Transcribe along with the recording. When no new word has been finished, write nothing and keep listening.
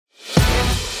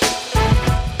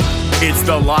It's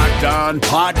the Locked On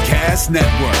Podcast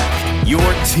Network, your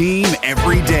team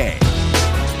every day.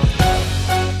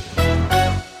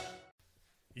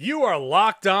 You are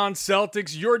Locked On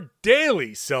Celtics, your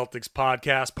daily Celtics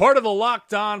podcast, part of the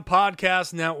Locked On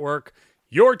Podcast Network,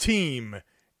 your team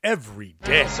every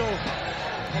day.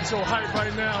 I'm so hyped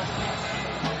right now.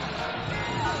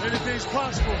 Anything's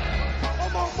possible. Oh,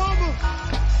 my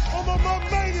mama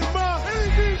made it, ma.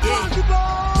 Anything's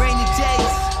possible. Rainy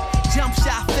days, jump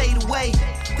shot, fade away.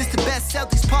 This the best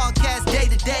Celtics podcast day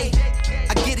to day.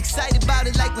 I get excited about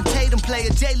it like when Tatum play, or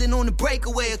Jalen on the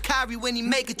breakaway, or Kyrie when he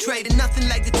make a trade, and nothing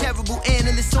like the terrible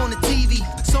analysts on the TV.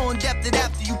 So in depth that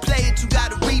after you play it, you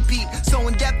gotta repeat. So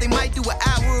in depth they might do an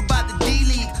hour about the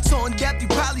D-League. So in depth you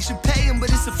probably should pay him, but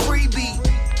it's a freebie.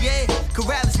 Yeah,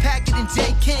 Karalis, Packard, and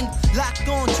J. King locked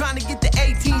on, trying to get the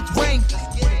 18th ring.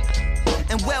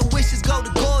 And well wishes go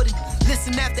to Gordon.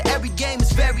 Listen after every game,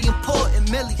 it's very important,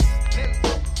 Millies.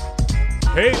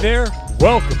 Hey there,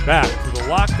 welcome back to the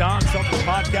Locked On Celtics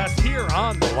podcast here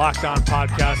on the Locked On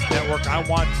Podcast Network. I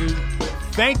want to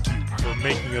thank you for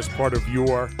making us part of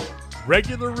your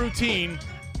regular routine.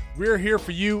 We're here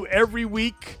for you every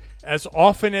week, as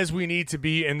often as we need to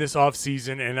be in this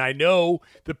offseason, and I know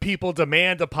the people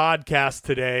demand a podcast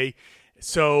today,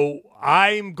 so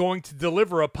I'm going to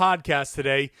deliver a podcast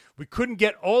today. We couldn't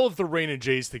get all of the Rain and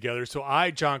Jays together, so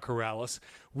I, John Karalis,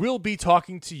 will be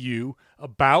talking to you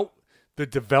about the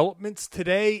developments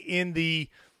today in the,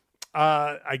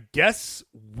 I guess,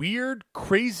 weird,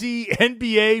 crazy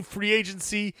NBA free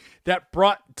agency that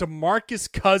brought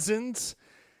DeMarcus Cousins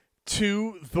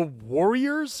to the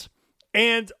Warriors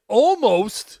and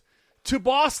almost to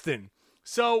Boston.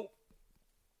 So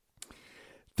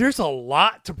there's a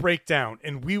lot to break down,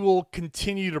 and we will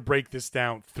continue to break this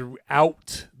down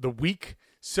throughout the week.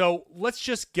 So let's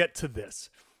just get to this.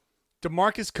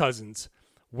 DeMarcus Cousins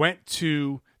went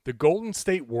to the Golden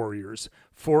State Warriors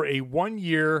for a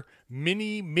 1-year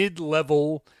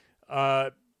mid-level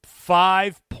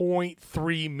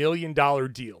 $5.3 million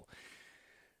deal.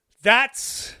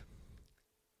 That's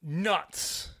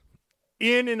nuts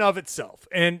in and of itself.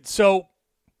 And so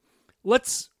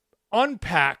let's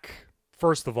unpack,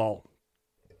 first of all,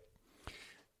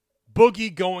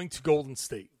 Boogie going to Golden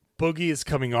State. Boogie is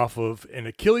coming off of an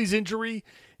Achilles injury.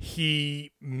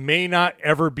 He may not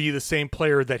ever be the same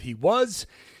player that he was.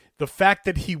 The fact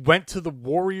that he went to the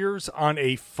Warriors on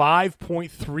a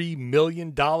 $5.3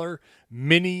 million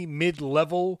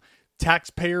mid-level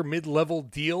taxpayer mid-level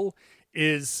deal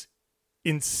is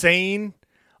insane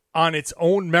on its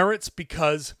own merits,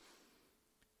 because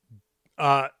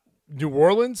New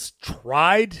Orleans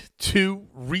tried to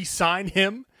re-sign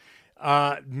him.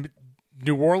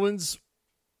 New Orleans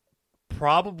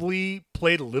probably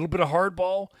played a little bit of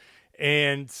hardball,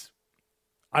 and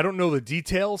I don't know the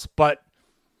details, but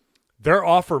their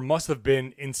offer must have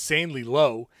been insanely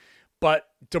low. But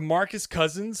DeMarcus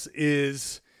Cousins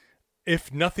is,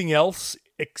 if nothing else,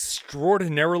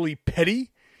 extraordinarily petty,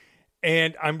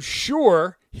 and I'm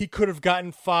sure he could have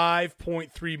gotten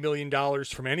 $5.3 million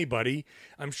from anybody.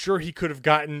 I'm sure he could have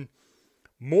gotten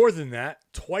more than that,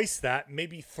 twice that,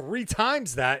 maybe 3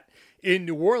 times that in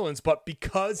New Orleans. But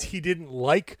because he didn't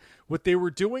like what they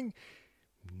were doing,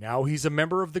 now he's a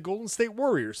member of the Golden State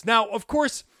Warriors. Now, of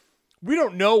course, we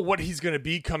don't know what he's going to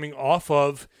be coming off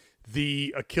of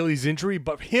the Achilles injury,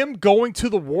 but him going to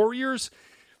the Warriors,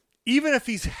 even if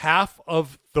he's half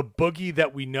of the Boogie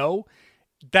that we know,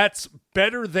 that's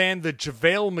better than the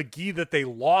JaVale McGee that they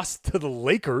lost to the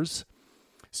Lakers.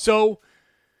 So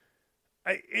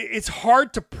it's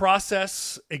hard to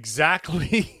process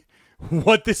exactly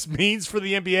what this means for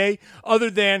the NBA, other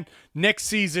than next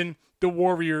season, the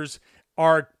Warriors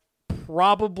are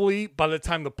probably, by the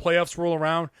time the playoffs roll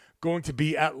around, going to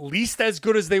be at least as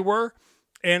good as they were,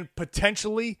 and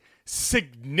potentially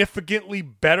significantly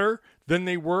better than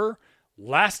they were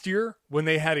last year when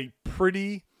they had a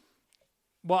pretty,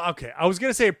 well, okay, I was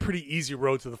going to say a pretty easy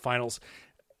road to the finals.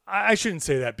 I shouldn't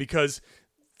say that, because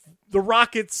the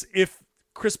Rockets, if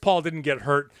Chris Paul didn't get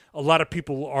hurt, a lot of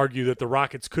people will argue that the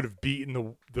Rockets could have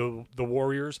beaten the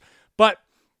Warriors. But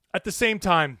at the same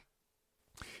time,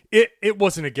 it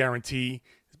wasn't a guarantee.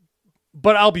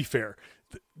 But I'll be fair.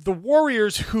 The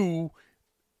Warriors, who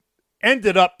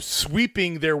ended up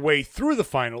sweeping their way through the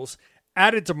finals,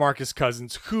 added DeMarcus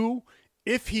Cousins, who,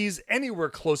 if he's anywhere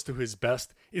close to his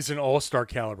best, is an all-star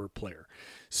caliber player.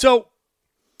 So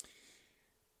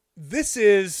this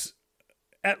is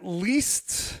at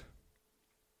least,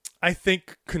 I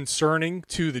think, concerning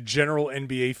to the general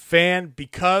NBA fan,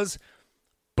 because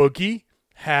Boogie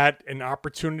had an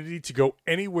opportunity to go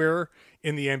anywhere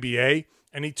in the NBA,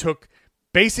 and he took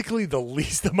basically the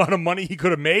least amount of money he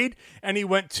could have made, and he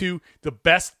went to the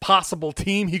best possible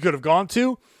team he could have gone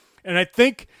to. And I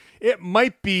think it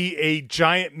might be a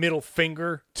giant middle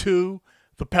finger to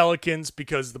the Pelicans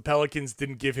because the Pelicans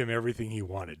didn't give him everything he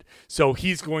wanted. So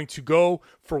he's going to go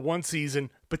for one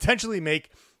season, potentially make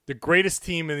the greatest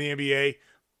team in the NBA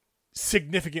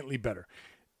significantly better.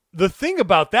 The thing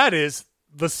about that is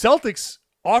the Celtics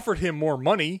offered him more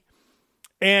money,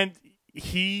 and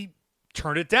he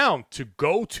turned it down to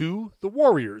go to the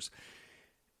Warriors.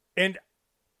 And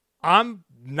I'm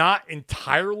not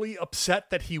entirely upset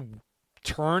that he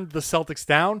turned the Celtics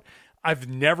down. I've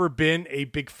never been a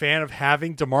big fan of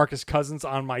having DeMarcus Cousins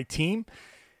on my team.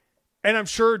 And I'm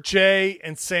sure Jay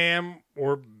and Sam,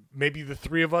 or maybe the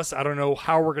three of us, I don't know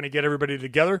how we're going to get everybody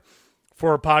together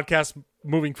for a podcast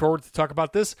moving forward to talk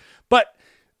about this, but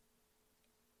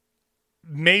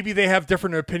maybe they have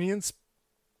different opinions.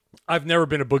 I've never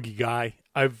been a Boogie guy.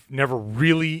 I've never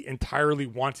really entirely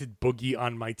wanted Boogie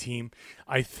on my team.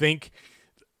 I think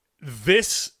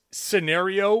this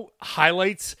scenario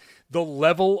highlights the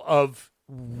level of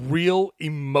real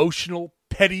emotional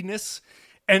pettiness.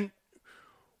 And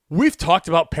we've talked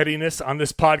about pettiness on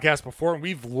this podcast before, and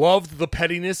we've loved the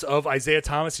pettiness of Isaiah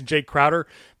Thomas and Jay Crowder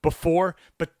before,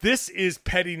 but this is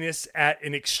pettiness at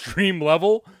an extreme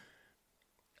level.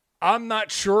 I'm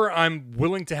not sure I'm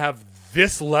willing to have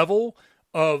this level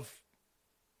of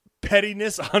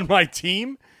pettiness on my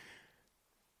team.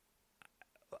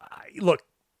 Look,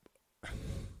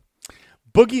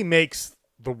 Boogie makes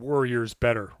the Warriors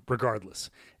better regardless,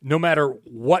 no matter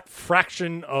what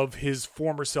fraction of his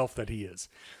former self that he is.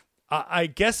 I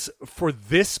guess for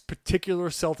this particular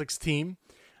Celtics team,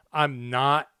 I'm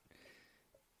not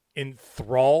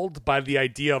enthralled by the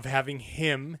idea of having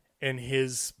him and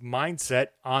his mindset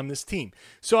on this team.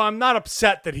 So I'm not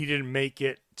upset that he didn't make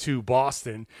it to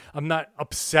Boston. I'm not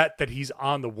upset that he's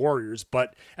on the Warriors,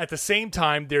 but at the same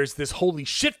time, there's this holy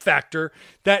shit factor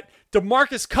that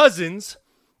DeMarcus Cousins,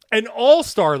 an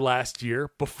all-star last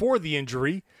year before the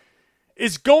injury,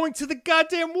 is going to the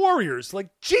goddamn Warriors. Like,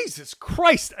 Jesus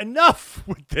Christ, enough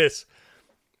with this.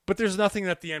 But there's nothing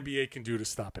that the NBA can do to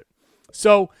stop it.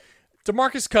 So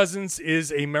DeMarcus Cousins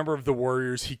is a member of the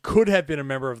Warriors. He could have been a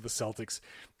member of the Celtics.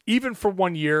 Even for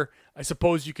 1 year, I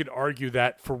suppose you could argue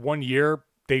that for 1 year,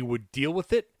 they would deal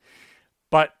with it.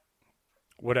 But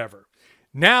whatever.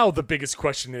 Now the biggest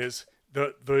question is,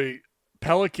 the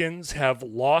Pelicans have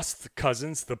lost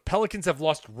Cousins. The Pelicans have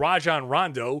lost Rajon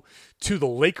Rondo to the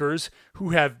Lakers, who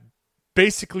have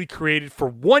basically created, for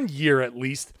 1 year at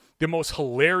least, the most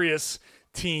hilarious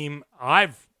team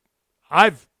I've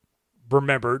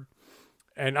remembered.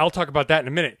 And I'll talk about that in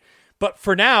a minute. But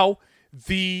for now,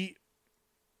 the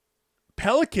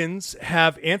Pelicans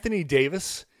have Anthony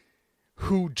Davis,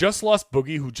 who just lost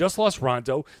Boogie, who just lost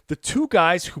Rondo, the two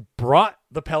guys who brought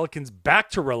the Pelicans back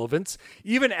to relevance.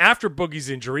 Even after Boogie's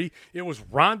injury, it was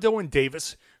Rondo and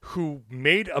Davis who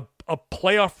made a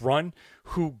playoff run,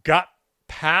 who got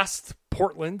past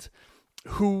Portland,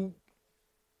 who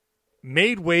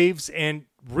made waves, and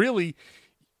really,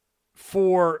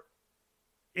 for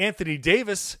Anthony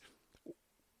Davis,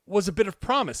 was a bit of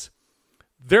promise.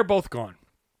 They're both gone.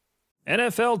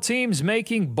 NFL teams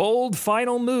making bold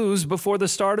final moves before the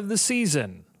start of the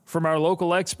season. From our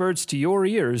local experts to your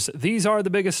ears, these are the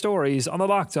biggest stories on the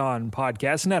Locked On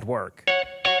Podcast Network.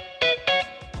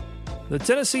 The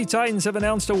Tennessee Titans have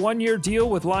announced a one-year deal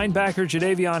with linebacker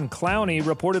Jadeveon Clowney,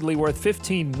 reportedly worth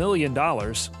 $15 million.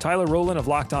 Tyler Rowland of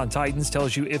Locked On Titans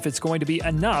tells you if it's going to be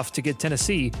enough to get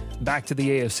Tennessee back to the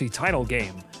AFC title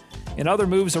game. In other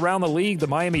moves around the league, the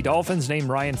Miami Dolphins named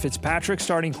Ryan Fitzpatrick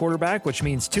starting quarterback, which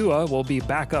means Tua will be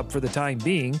back up for the time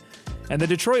being. And the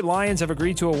Detroit Lions have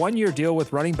agreed to a one-year deal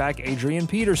with running back Adrian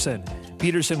Peterson.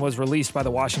 Peterson was released by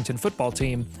the Washington football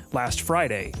team last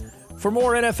Friday. For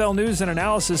more NFL news and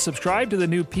analysis, subscribe to the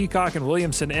new Peacock and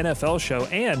Williamson NFL show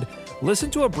and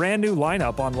listen to a brand new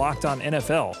lineup on Locked On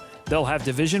NFL. They'll have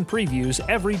division previews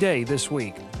every day this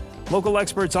week. Local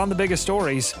experts on the biggest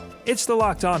stories. It's the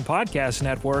Locked On Podcast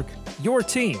Network, your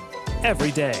team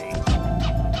every day.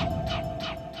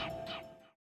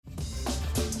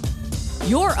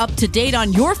 You're up to date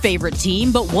on your favorite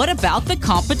team, but what about the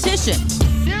competition?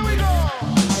 Here we go.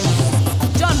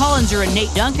 John Hollinger and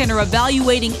Nate Duncan are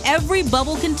evaluating every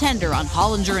bubble contender on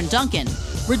Hollinger and Duncan.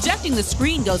 Rejecting the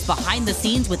Screen goes behind the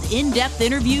scenes with in-depth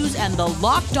interviews, and the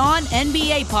Locked On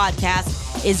NBA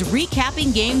podcast is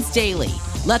recapping games daily.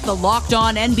 Let the Locked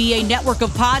On NBA network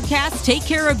of podcasts take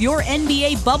care of your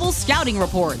NBA bubble scouting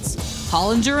reports.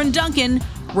 Hollinger and Duncan,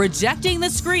 Rejecting the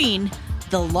Screen,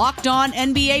 the Locked On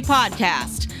NBA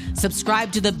podcast.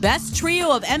 Subscribe to the best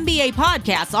trio of NBA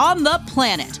podcasts on the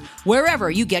planet. wherever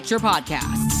you get your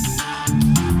podcasts.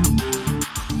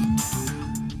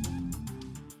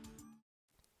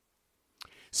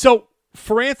 So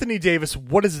for Anthony Davis,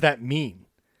 what does that mean?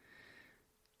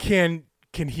 Can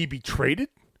he be traded?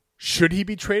 Should he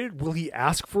be traded? Will he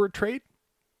ask for a trade?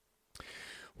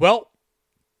 Well,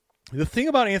 the thing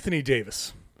about Anthony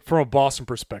Davis, from a Boston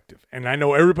perspective, and I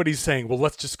know everybody's saying, well,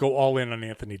 let's just go all in on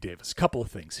Anthony Davis. A couple of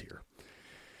things here.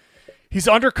 He's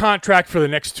under contract for the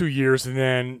next 2 years, and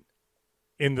then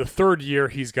in the third year,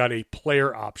 he's got a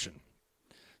player option.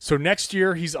 So next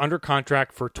year, he's under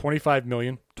contract for $25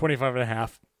 million, $25.5 million.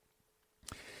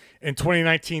 In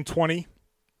 2019-20,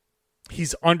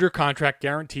 he's under contract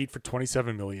guaranteed for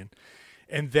 $27 million.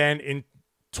 And then in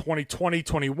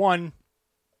 2020-21,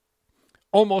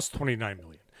 almost $29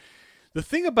 million. The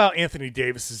thing about Anthony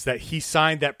Davis is that he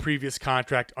signed that previous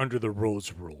contract under the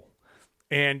Rose Rule.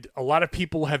 And a lot of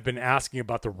people have been asking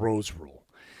about the Rose Rule.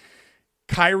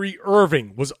 Kyrie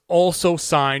Irving was also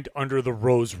signed under the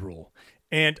Rose Rule.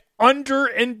 And under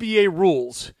NBA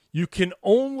rules, you can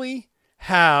only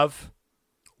have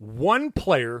one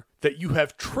player that you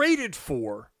have traded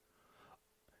for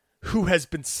who has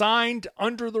been signed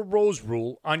under the Rose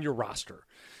Rule on your roster.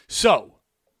 So,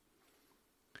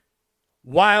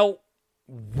 while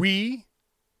the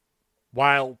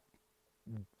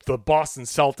Boston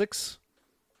Celtics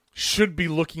should be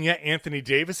looking at Anthony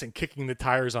Davis and kicking the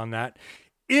tires on that,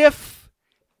 if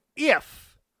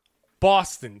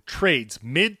Boston trades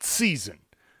mid-season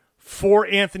for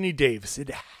Anthony Davis, it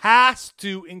has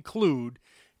to include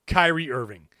Kyrie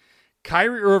Irving.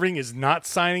 Kyrie Irving is not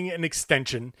signing an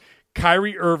extension.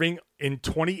 Kyrie Irving in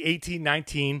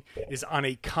 2018-19 is on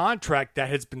a contract that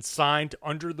has been signed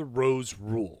under the Rose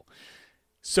Rule.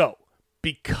 So,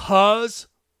 because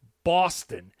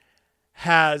Boston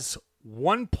has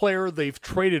one player they've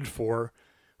traded for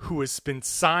who has been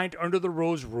signed under the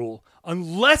Rose Rule,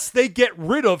 unless they get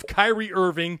rid of Kyrie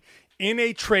Irving in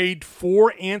a trade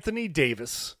for Anthony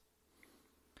Davis,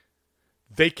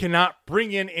 they cannot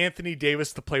bring in Anthony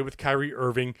Davis to play with Kyrie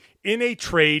Irving in a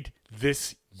trade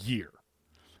this year.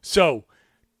 So,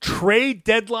 trade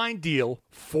deadline deal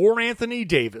for Anthony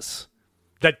Davis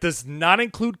that does not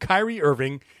include Kyrie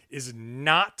Irving is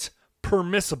not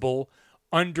permissible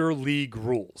under league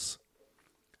rules.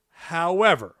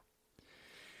 However,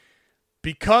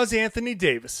 because Anthony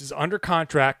Davis is under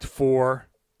contract for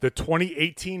the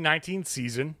 2018-19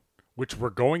 season, which we're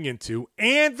going into,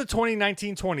 and the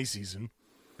 2019-20 season,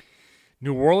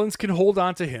 New Orleans can hold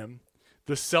on to him.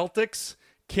 The Celtics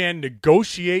can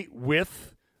negotiate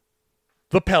with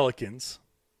the Pelicans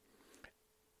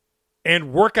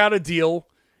and work out a deal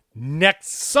next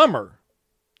summer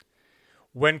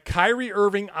when Kyrie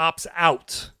Irving opts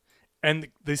out and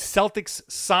the Celtics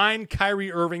sign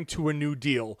Kyrie Irving to a new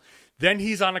deal. Then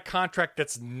he's on a contract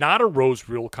that's not a Rose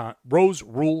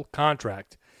Rule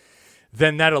contract.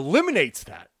 Then that eliminates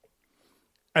that.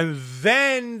 And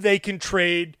then they can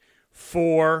trade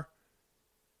for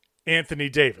Anthony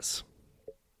Davis.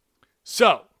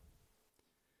 So,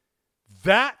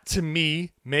 that to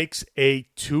me makes a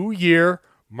 2-year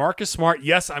Marcus Smart.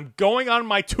 Yes, I'm going on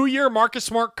my 2-year Marcus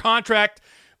Smart contract,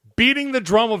 beating the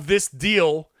drum of this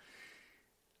deal.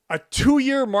 A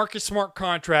 2-year Marcus Smart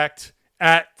contract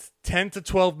at $10 to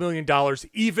 $12 million,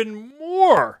 even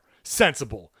more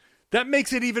sensible. That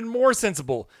makes it even more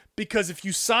sensible because if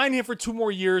you sign him for 2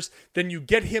 more years, then you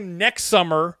get him next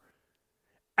summer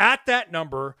at that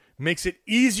number, makes it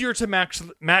easier to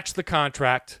match the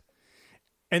contract.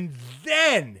 And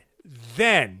then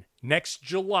next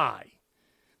July,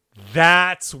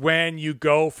 that's when you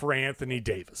go for Anthony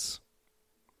Davis.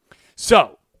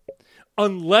 So,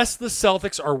 unless the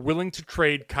Celtics are willing to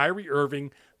trade Kyrie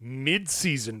Irving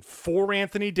mid-season for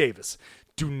Anthony Davis,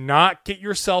 do not get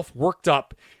yourself worked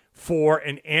up for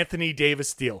an Anthony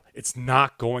Davis deal. It's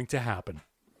not going to happen.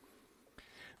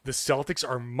 The Celtics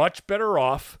are much better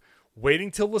off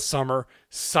waiting till the summer,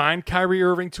 sign Kyrie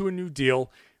Irving to a new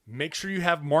deal, make sure you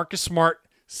have Marcus Smart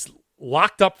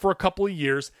locked up for a couple of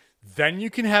years. Then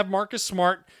you can have Marcus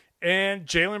Smart and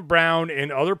Jaylen Brown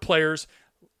and other players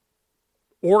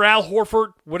or Al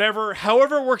Horford,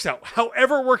 however it works out.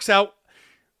 However it works out,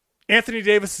 Anthony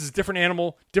Davis is a different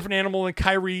animal than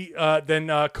Kyrie, than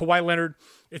Kawhi Leonard.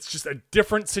 It's just a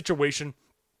different situation.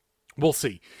 We'll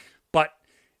see. But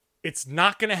it's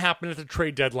not going to happen at the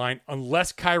trade deadline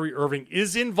unless Kyrie Irving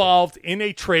is involved in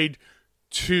a trade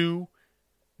to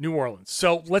New Orleans.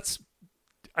 So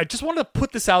I just want to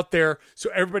put this out there so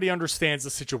everybody understands the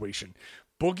situation.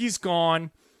 Boogie's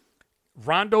gone.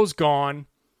 Rondo's gone.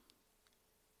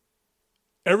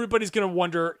 Everybody's going to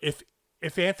wonder if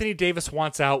Anthony Davis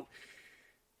wants out,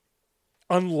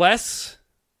 unless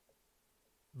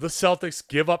the Celtics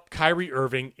give up Kyrie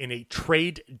Irving in a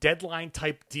trade deadline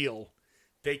type deal,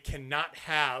 they cannot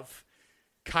have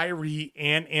Kyrie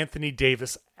and Anthony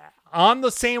Davis on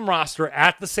the same roster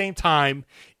at the same time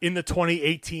in the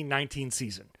 2018-19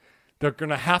 season. They're going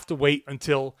to have to wait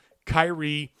until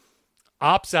Kyrie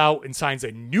opts out and signs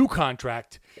a new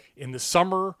contract in the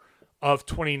summer of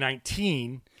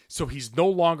 2019, so he's no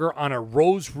longer on a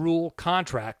Rose Rule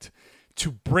contract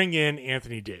to bring in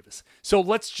Anthony Davis. So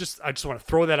I just want to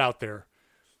throw that out there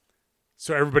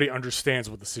so everybody understands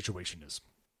what the situation is.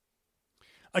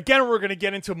 Again, we're going to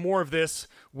get into more of this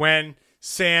when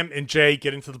Sam and Jay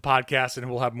get into the podcast, and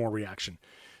we'll have more reaction.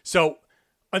 So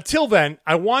until then,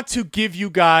 I want to give you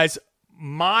guys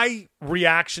my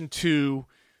reaction to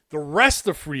the rest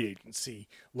of free agency,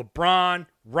 LeBron,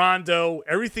 Rondo,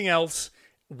 everything else,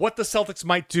 what the Celtics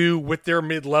might do with their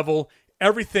mid-level,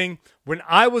 everything. When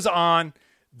I was on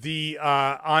the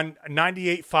on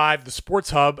 98.5, the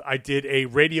Sports Hub, I did a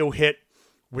radio hit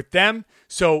with them.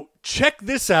 So check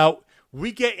this out.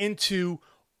 We get into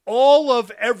all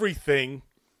of everything,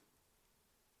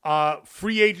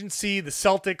 free agency, the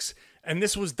Celtics, and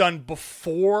this was done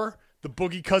before the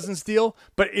Boogie Cousins deal,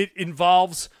 but it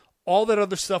involves all that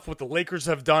other stuff what the Lakers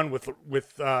have done with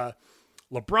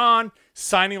LeBron,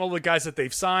 signing all the guys that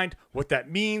they've signed, what that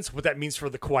means for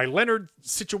the Kawhi Leonard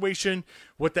situation,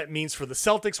 what that means for the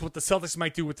Celtics, what the Celtics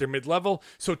might do with their mid-level.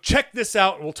 So check this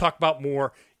out, and we'll talk about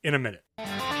more in a minute.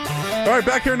 All right,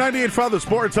 back here at 98.5 The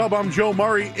Sports Hub, I'm Joe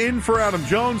Murray, in for Adam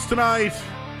Jones tonight.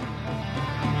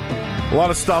 A lot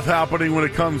of stuff happening when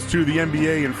it comes to the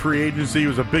NBA and free agency. It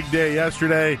was a big day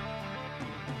yesterday.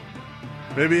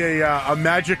 Maybe a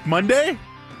Magic Monday?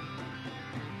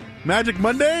 Magic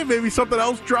Monday? Maybe something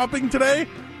else dropping today?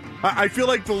 I feel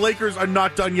like the Lakers are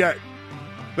not done yet.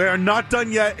 They are not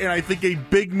done yet, and I think a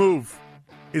big move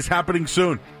is happening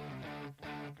soon.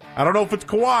 I don't know if it's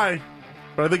Kawhi,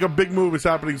 but I think a big move is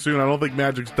happening soon. I don't think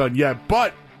Magic's done yet.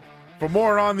 But for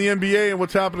more on the NBA and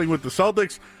what's happening with the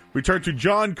Celtics, we turn to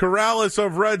John Karalis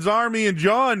of Red's Army. And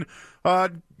John,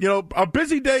 a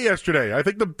busy day yesterday. I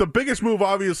think the biggest move,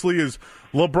 obviously, is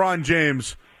LeBron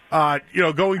James,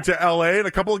 going to L.A. And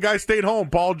a couple of guys stayed home.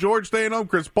 Paul George staying home,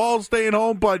 Chris Paul staying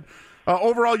home. But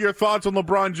overall, your thoughts on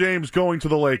LeBron James going to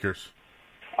the Lakers?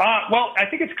 Well, I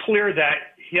think it's clear that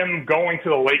him going to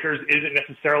the Lakers isn't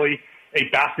necessarily a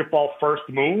basketball-first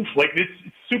move. Like, it's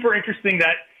super interesting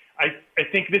that I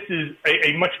think this is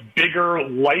a much bigger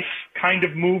life kind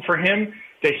of move for him,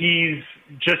 that he's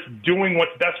just doing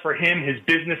what's best for him, his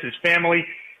business, his family,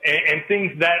 and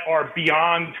things that are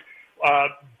beyond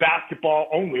basketball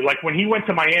only. Like, when he went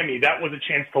to Miami, that was a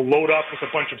chance to load up with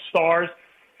a bunch of stars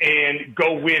and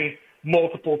go win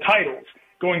multiple titles.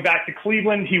 Going back to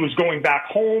Cleveland, he was going back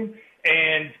home,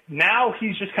 and now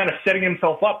he's just kind of setting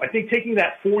himself up. I think taking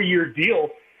that 4-year deal,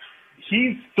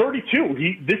 he's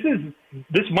 32.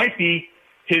 This might be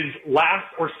his last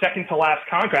or second to last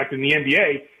contract in the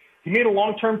NBA. He made a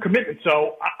long-term commitment,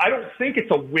 so I don't think it's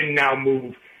a win-now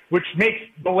move, which makes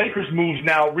the Lakers' moves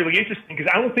now really interesting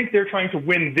because I don't think they're trying to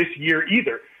win this year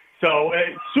either. So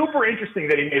super interesting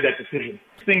that he made that decision.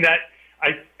 Thing that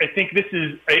I think this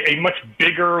is a much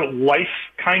bigger life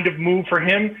kind of move for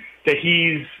him, that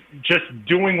he's just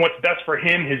doing what's best for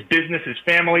him, his business, his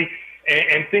family,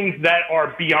 and things that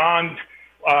are beyond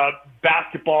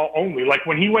basketball only. Like,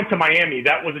 when he went to Miami,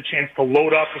 that was a chance to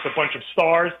load up with a bunch of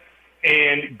stars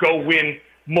and go win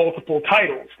multiple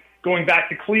titles. Going back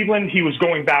to Cleveland, he was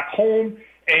going back home,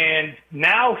 and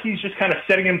now he's just kind of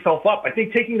setting himself up. I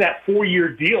think taking that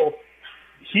 4-year deal,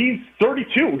 he's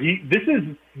 32.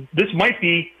 This might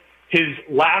be his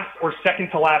last or second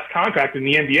to last contract in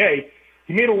the NBA.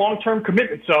 He made a long-term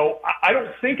commitment, so I don't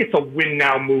think it's a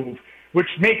win-now move, which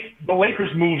makes the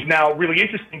Lakers' moves now really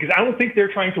interesting because I don't think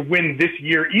they're trying to win this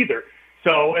year either.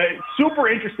 So super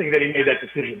interesting that he made that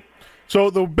decision. So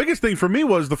the biggest thing for me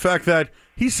was the fact that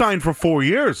he signed for 4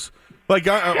 years. Like,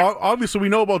 obviously we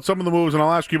know about some of the moves, and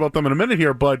I'll ask you about them in a minute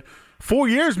here, but 4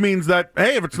 years means that,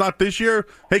 hey, if it's not this year,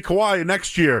 hey, Kawhi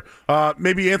next year,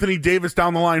 maybe Anthony Davis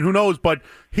down the line, who knows? But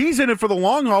he's in it for the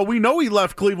long haul. We know he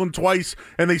left Cleveland twice,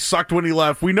 and they sucked when he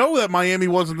left. We know that Miami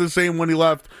wasn't the same when he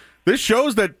left. This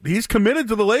shows that he's committed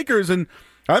to the Lakers, and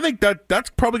I think that's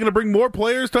probably going to bring more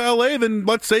players to L.A. than,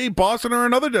 let's say, Boston or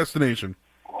another destination.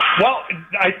 Well,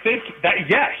 I think that,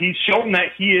 he's shown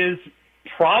that he is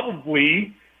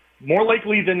probably more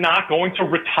likely than not going to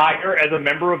retire as a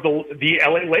member of the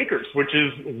LA Lakers, which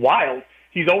is wild.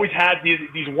 He's always had these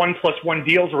 1+1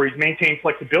 deals where he's maintained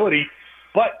flexibility.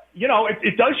 But,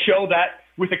 it does show that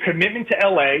with a commitment to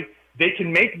LA, they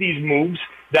can make these moves,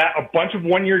 that a bunch of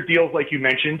one-year deals like you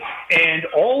mentioned, and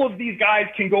all of these guys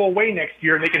can go away next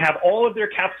year, and they can have all of their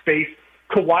cap space.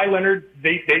 Kawhi Leonard,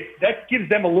 that gives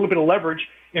them a little bit of leverage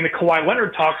in the Kawhi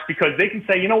Leonard talks, because they can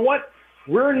say, you know what?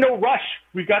 We're in no rush.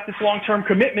 We've got this long-term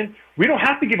commitment. We don't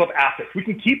have to give up assets. We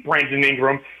can keep Brandon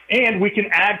Ingram, and we can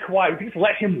add Kawhi. We can just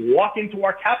let him walk into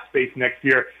our cap space next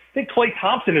year. I think Klay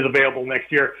Thompson is available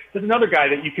next year. There's another guy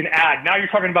that you can add. Now you're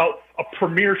talking about a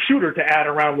premier shooter to add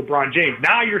around LeBron James.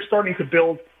 Now you're starting to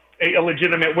build a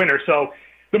legitimate winner. So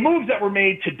the moves that were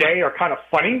made today are kind of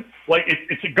funny. Like,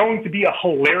 it's going to be a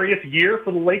hilarious year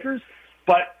for the Lakers,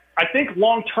 but I think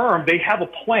long-term they have a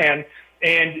plan,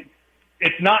 and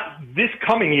it's not this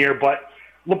coming year, but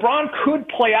LeBron could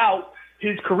play out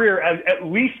his career at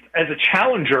least as a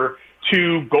challenger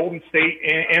to Golden State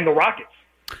and the Rockets.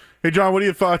 Hey, John, what are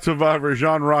your thoughts of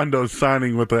Rajon Rondo's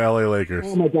signing with the LA Lakers?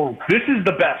 Oh, my God. This is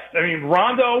the best. I mean,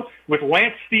 Rondo with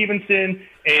Lance Stevenson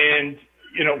and,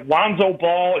 Lonzo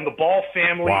Ball and the Ball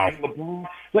family and LeBron.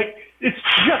 Like, it's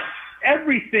just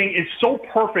everything is so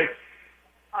perfect.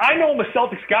 I know I'm a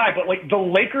Celtics guy, but, the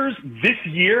Lakers this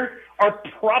year are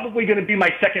probably going to be my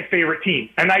second favorite team.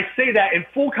 And I say that in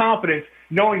full confidence,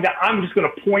 knowing that I'm just going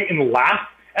to point and laugh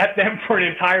at them for an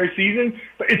entire season.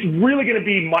 But it's really going to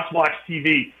be must-watch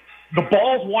TV. The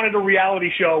Balls wanted a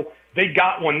reality show. They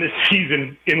got one this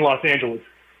season in Los Angeles.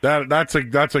 That's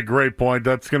a great point.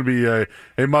 That's going to be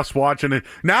a must-watch. And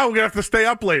now we're going to have to stay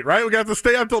up late, right? We're going to have to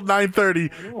stay up till 9:30,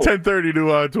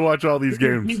 10:30 to watch all these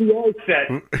games.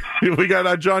 We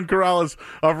got John Karalis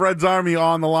of Reds Army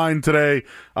on the line today.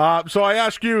 So I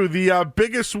ask you, the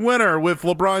biggest winner with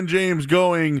LeBron James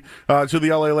going to the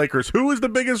LA Lakers. Who is the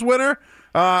biggest winner?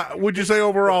 Would you say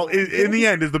overall, in the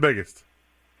end, is the biggest?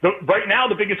 Right now,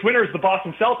 the biggest winner is the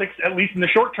Boston Celtics, at least in the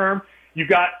short term.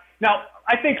 Now,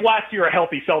 I think last year a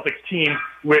healthy Celtics team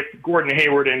with Gordon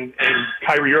Hayward and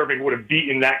Kyrie Irving would have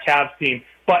beaten that Cavs team.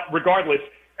 But regardless,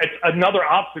 it's another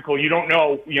obstacle. You don't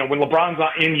know, when LeBron's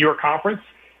not in your conference,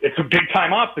 it's a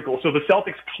big-time obstacle. So the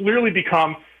Celtics clearly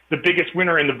become the biggest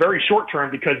winner in the very short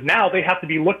term, because now they have to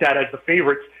be looked at as the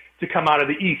favorites to come out of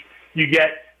the East. You get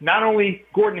not only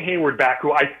Gordon Hayward back,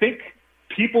 who I think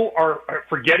people are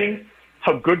forgetting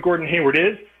how good Gordon Hayward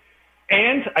is,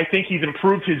 and I think he's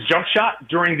improved his jump shot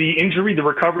during the injury, the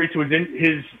recovery to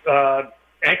his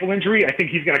ankle injury. I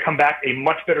think he's going to come back a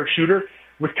much better shooter.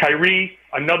 With Kyrie,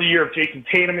 another year of Jason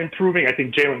Tatum improving. I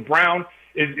think Jaylen Brown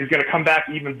is going to come back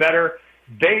even better.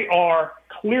 They are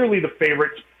clearly the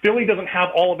favorites. Philly doesn't have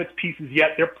all of its pieces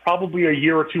yet. They're probably a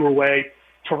year or two away.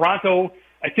 Toronto,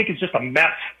 I think, is just a mess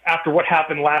after what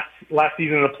happened last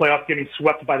season in the playoffs, getting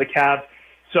swept by the Cavs.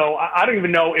 So I don't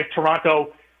even know if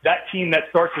Toronto, that team that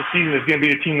starts the season, is going to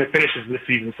be the team that finishes this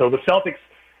season. So the Celtics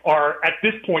are, at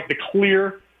this point, the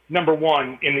clear number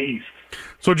one in the East.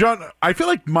 So, John, I feel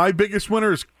like my biggest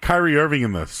winner is Kyrie Irving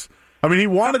in this. I mean, he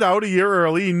wanted out a year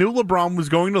early. He knew LeBron was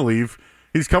going to leave.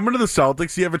 He's coming to the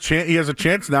Celtics. He has a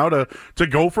chance now to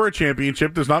go for a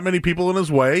championship. There's not many people in his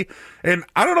way. And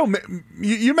I don't know,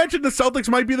 you mentioned the Celtics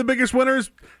might be the biggest winners.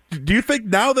 Do you think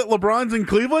now that LeBron's in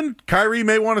Cleveland, Kyrie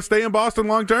may want to stay in Boston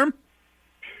long term?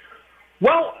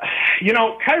 Well,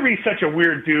 Kyrie's such a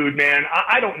weird dude, man.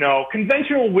 I don't know.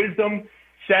 Conventional wisdom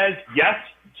says yes,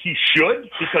 he should,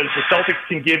 because the Celtics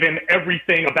can give him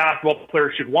everything a basketball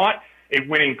player should want: a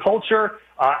winning culture,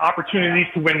 opportunities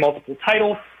to win multiple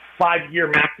titles, 5-year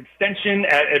max extension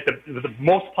at the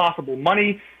most possible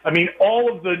money. I mean,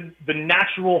 all of the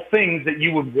natural things that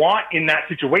you would want in that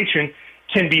situation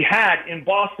can be had in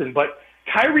Boston. But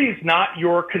Kyrie is not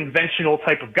your conventional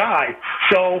type of guy.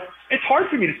 So it's hard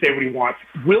for me to say what he wants.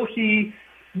 Will he,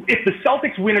 if the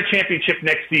Celtics win a championship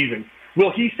next season,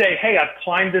 will he say, hey, I've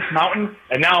climbed this mountain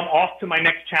and now I'm off to my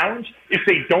next challenge? If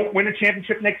they don't win a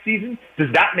championship next season, does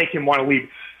that make him want to leave?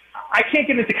 I can't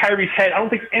get into Kyrie's head. I don't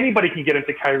think anybody can get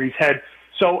into Kyrie's head.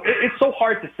 So it's so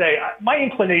hard to say. My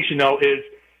inclination, though, is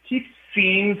he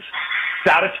seems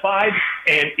satisfied,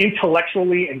 and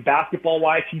intellectually and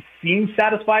basketball-wise, he seems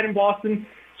satisfied in Boston.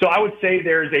 So I would say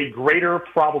there's a greater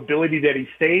probability that he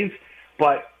stays.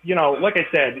 But, like I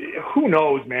said, who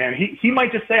knows, man? He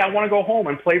might just say, I want to go home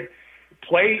and play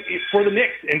for the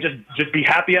Knicks and just be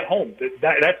happy at home.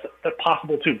 That's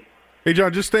possible, too. Hey,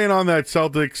 John, just staying on that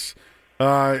Celtics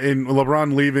and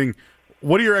LeBron leaving,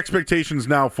 what are your expectations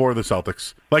now for the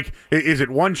Celtics? Like, is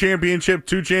it 1 championship,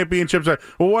 2 championships?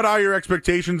 Well, what are your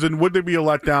expectations, and would there be a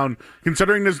letdown,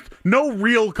 considering there's no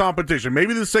real competition?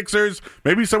 Maybe the Sixers,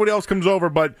 maybe somebody else comes over,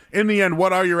 but in the end,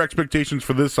 what are your expectations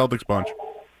for this Celtics bunch?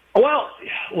 Well,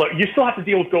 look, you still have to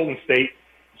deal with Golden State.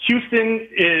 Houston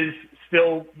is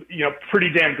still,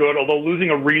 pretty damn good, although losing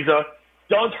Ariza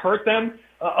does hurt them.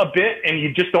 a bit, and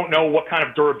you just don't know what kind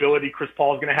of durability Chris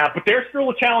Paul is going to have. But they're still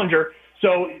a challenger,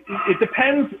 so it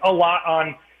depends a lot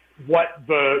on what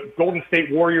the Golden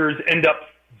State Warriors end up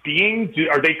being.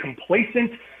 Are they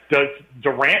complacent? Does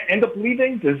Durant end up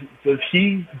leaving? Does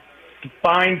he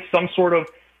find some sort of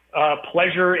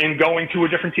pleasure in going to a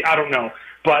different team? I don't know.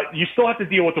 But you still have to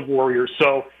deal with the Warriors.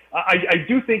 So I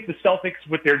do think the Celtics,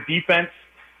 with their defense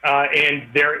and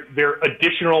their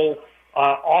additional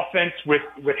offense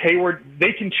with Hayward,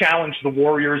 they can challenge the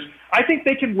Warriors. I think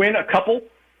they can win a couple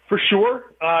for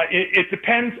sure. It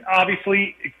depends,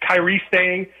 obviously, Kyrie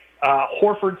staying,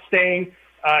 Horford staying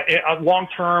long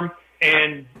term,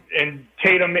 and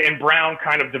Tatum and Brown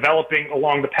kind of developing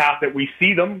along the path that we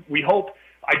see them. We hope.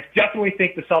 I definitely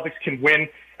think the Celtics can win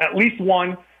at least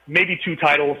one, maybe two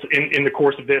titles in the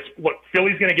course of this. Look,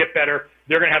 Philly's going to get better.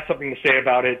 They're going to have something to say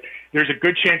about it. There's a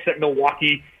good chance that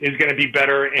Milwaukee is going to be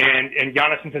better, and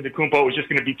Giannis Antetokounmpo is just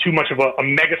going to be too much of a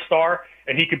mega star,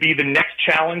 and he could be the next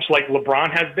challenge like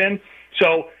LeBron has been.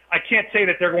 So I can't say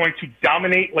that they're going to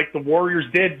dominate like the Warriors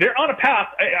did. They're on a path.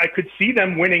 I could see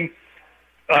them winning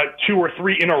 2 or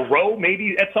 3 in a row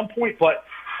maybe at some point, but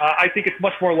I think it's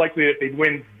much more likely that they'd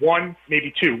win 1,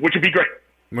 maybe 2, which would be great.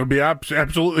 It would be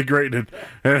absolutely great. And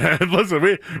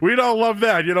listen, we don't love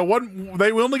that. You know,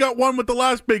 we only got 1 with the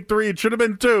last big 3. It should have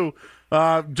been 2.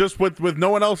 Just with no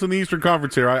one else in the Eastern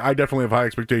Conference here, I definitely have high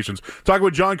expectations. Talking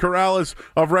with John Karalis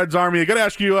of Reds Army. I got to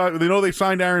ask you, they know they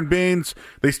signed Aaron Baines.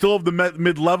 They still have the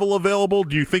mid-level available.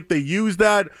 Do you think they use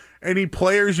that? Any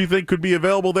players you think could be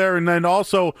available there? And then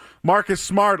also, Marcus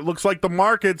Smart. It looks like the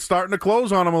market's starting to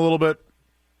close on him a little bit.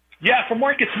 Yeah, for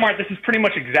Marcus Smart, this is pretty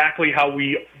much exactly how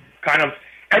we kind of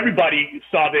everybody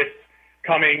saw this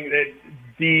coming.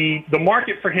 The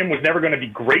market for him was never going to be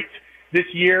great this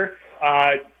year.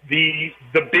 The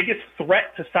biggest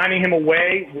threat to signing him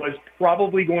away was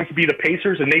probably going to be the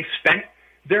Pacers, and they've spent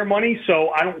their money, so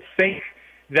I don't think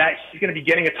that he's going to be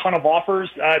getting a ton of offers.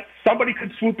 Somebody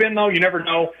could swoop in, though. You never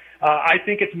know. I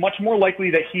think it's much more likely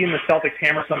that he and the Celtics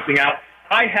hammer something out.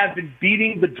 I have been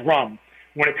beating the drum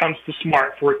when it comes to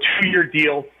Smart for a 2-year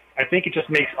deal. I think it just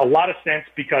makes a lot of sense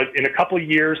because in a couple of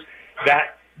years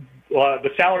that the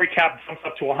salary cap jumps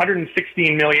up to $116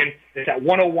 million. It's at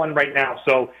 $101 right now.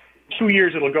 So 2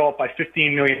 years it'll go up by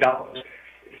 $15 million.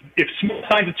 If Smart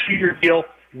signs a 2-year deal,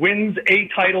 wins a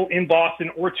title in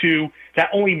Boston or 2, that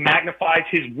only magnifies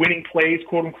his winning plays,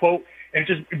 quote unquote. And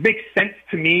it makes sense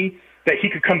to me that he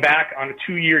could come back on a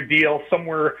 2-year deal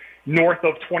somewhere north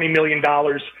of $20 million.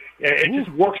 It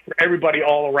just works for everybody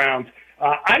all around.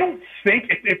 I don't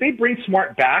think, if they bring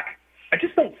Smart back, I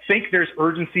just don't think there's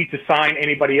urgency to sign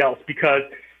anybody else because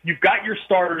you've got your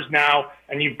starters now,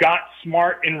 and you've got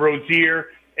Smart and Rozier,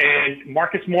 and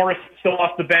Marcus Morris still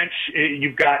off the bench.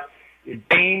 You've got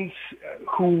Baines,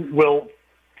 who will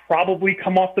probably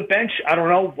come off the bench. I don't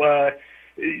know.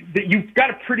 You've got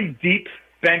a pretty deep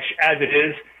bench as it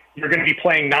is. You're going to be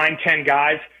playing 9-10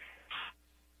 guys.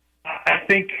 I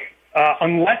think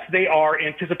unless they are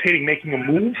anticipating making a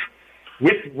move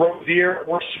with Rozier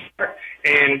or Smart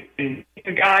and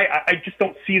the guy, I just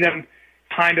don't see them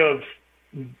kind of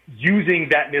using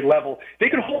that mid-level. They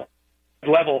could hold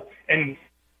level and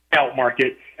out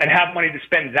market and have money to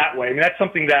spend that way. I mean, that's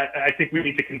something that I think we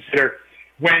need to consider.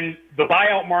 When the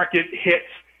buyout market hits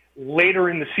later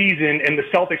in the season and the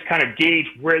Celtics kind of gauge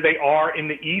where they are in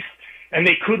the East, and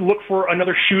they could look for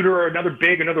another shooter or another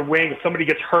big, another wing. If somebody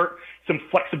gets hurt, some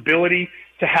flexibility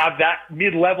to have that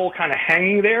mid-level kind of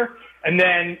hanging there. And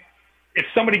then if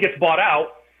somebody gets bought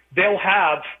out, they'll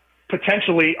have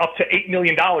potentially up to $8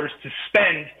 million to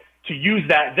spend to use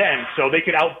that then. So they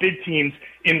could outbid teams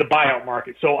in the buyout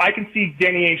market. So I can see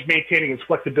Danny Ainge maintaining his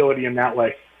flexibility in that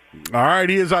way. All right,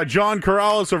 he is John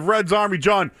Karalis of Reds Army.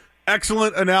 John,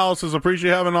 excellent analysis.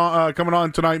 Appreciate having coming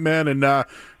on tonight, man. And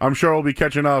I'm sure we'll be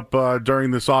catching up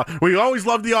during this off. We always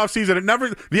love the off season. The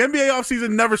NBA off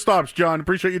season never stops. John,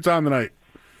 appreciate your time tonight.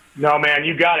 No, man,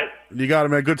 you got it. You got it,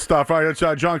 man. Good stuff. All right, it's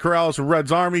John Karalis of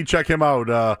Reds Army. Check him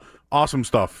out. Awesome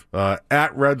stuff.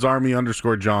 At Reds Army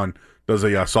 _ John does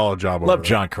a solid job. Love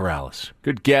John Karalis.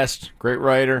 Good guest. Great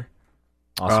writer.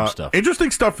 Awesome stuff.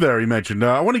 Interesting stuff there he mentioned.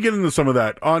 I want to get into some of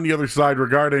that on the other side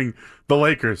regarding the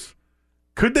Lakers.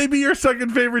 Could they be your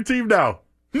second favorite team now?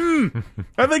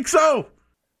 I think so.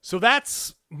 So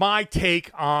that's my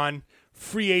take on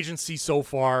free agency so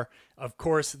far. Of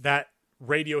course, that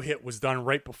radio hit was done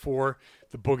right before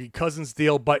the Boogie Cousins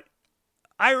deal, but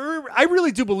I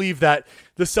really do believe that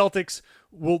the Celtics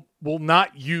will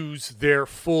not use their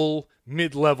full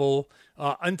mid-level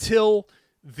until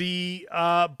the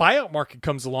buyout market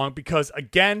comes along, because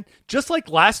again, just like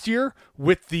last year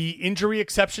with the injury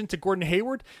exception to Gordon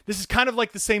Hayward, this is kind of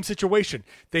like the same situation.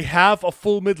 They have a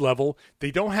full mid-level. They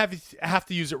don't have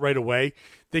to use it right away.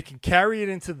 They can carry it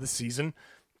into the season.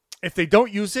 If they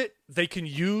don't use it, they can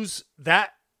use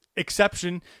that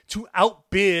exception to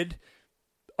outbid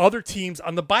other teams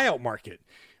on the buyout market.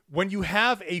 When you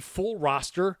have a full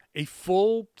roster, a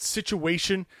full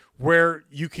situation where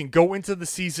you can go into the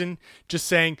season just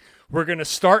saying, we're going to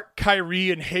start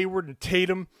Kyrie and Hayward and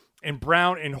Tatum and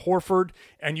Brown and Horford,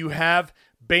 and you have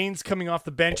Baines coming off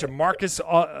the bench and Marcus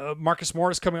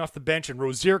Morris coming off the bench and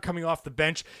Rozier coming off the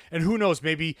bench, and who knows,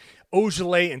 maybe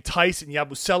Ojale and Tice and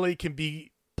Yabusele can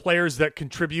be players that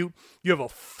contribute. You have a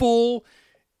full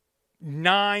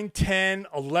 9, 10,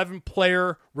 11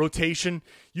 player rotation.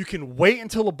 You can wait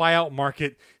until the buyout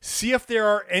market, see if there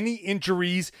are any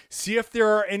injuries, see if there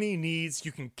are any needs.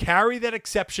 You can carry that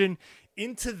exception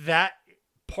into that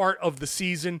part of the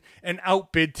season and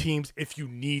outbid teams if you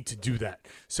need to do that.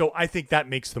 So I think that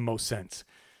makes the most sense.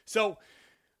 So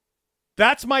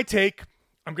that's my take.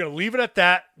 I'm going to leave it at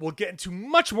that. We'll get into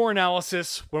much more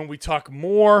analysis when we talk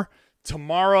more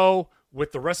tomorrow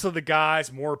with the rest of the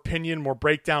guys, more opinion, more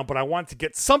breakdown, but I want to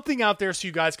get something out there so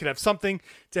you guys could have something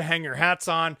to hang your hats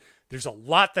on. There's a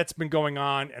lot that's been going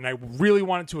on, and I really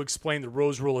wanted to explain the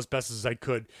Rose Rule as best as I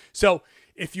could. So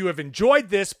if you have enjoyed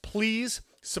this, please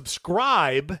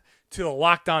subscribe to the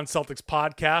Locked On Celtics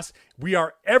podcast. We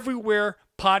are everywhere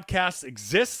podcasts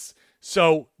exists,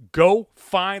 so go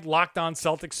find Locked On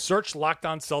Celtics, search Locked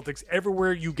On Celtics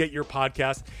everywhere you get your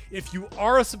podcast. If you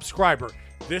are a subscriber,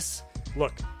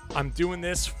 look, I'm doing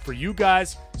this for you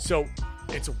guys, so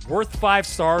it's worth 5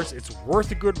 stars. It's worth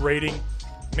a good rating.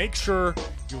 Make sure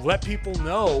you let people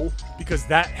know, because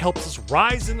that helps us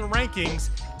rise in the rankings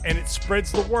and it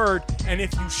spreads the word. And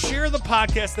if you share the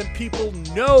podcast, then people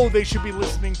know they should be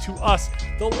listening to us,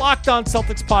 the Locked On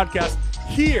Celtics podcast,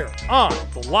 here on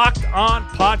the Locked On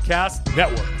Podcast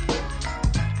Network.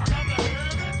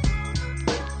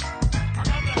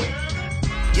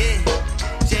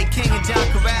 Yeah, Jay King and John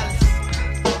Karalis.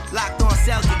 Locked On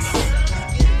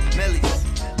Celtics. Millies.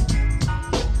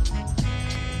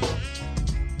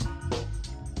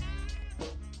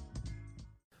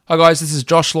 Hi guys, this is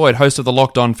Josh Lloyd, host of the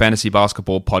Locked On Fantasy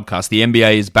Basketball podcast. The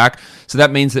NBA is back, so that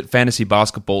means that fantasy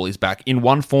basketball is back in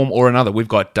one form or another. We've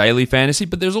got daily fantasy,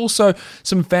 but there's also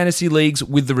some fantasy leagues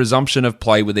with the resumption of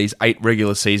play with these 8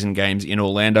 regular season games in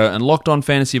Orlando, and Locked On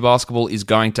Fantasy Basketball is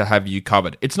going to have you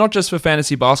covered. It's not just for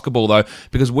fantasy basketball though,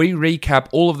 because we recap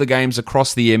all of the games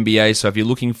across the NBA, so if you're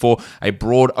looking for a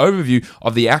broad overview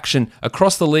of the action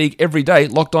across the league every day,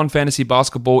 Locked On Fantasy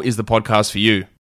Basketball is the podcast for you.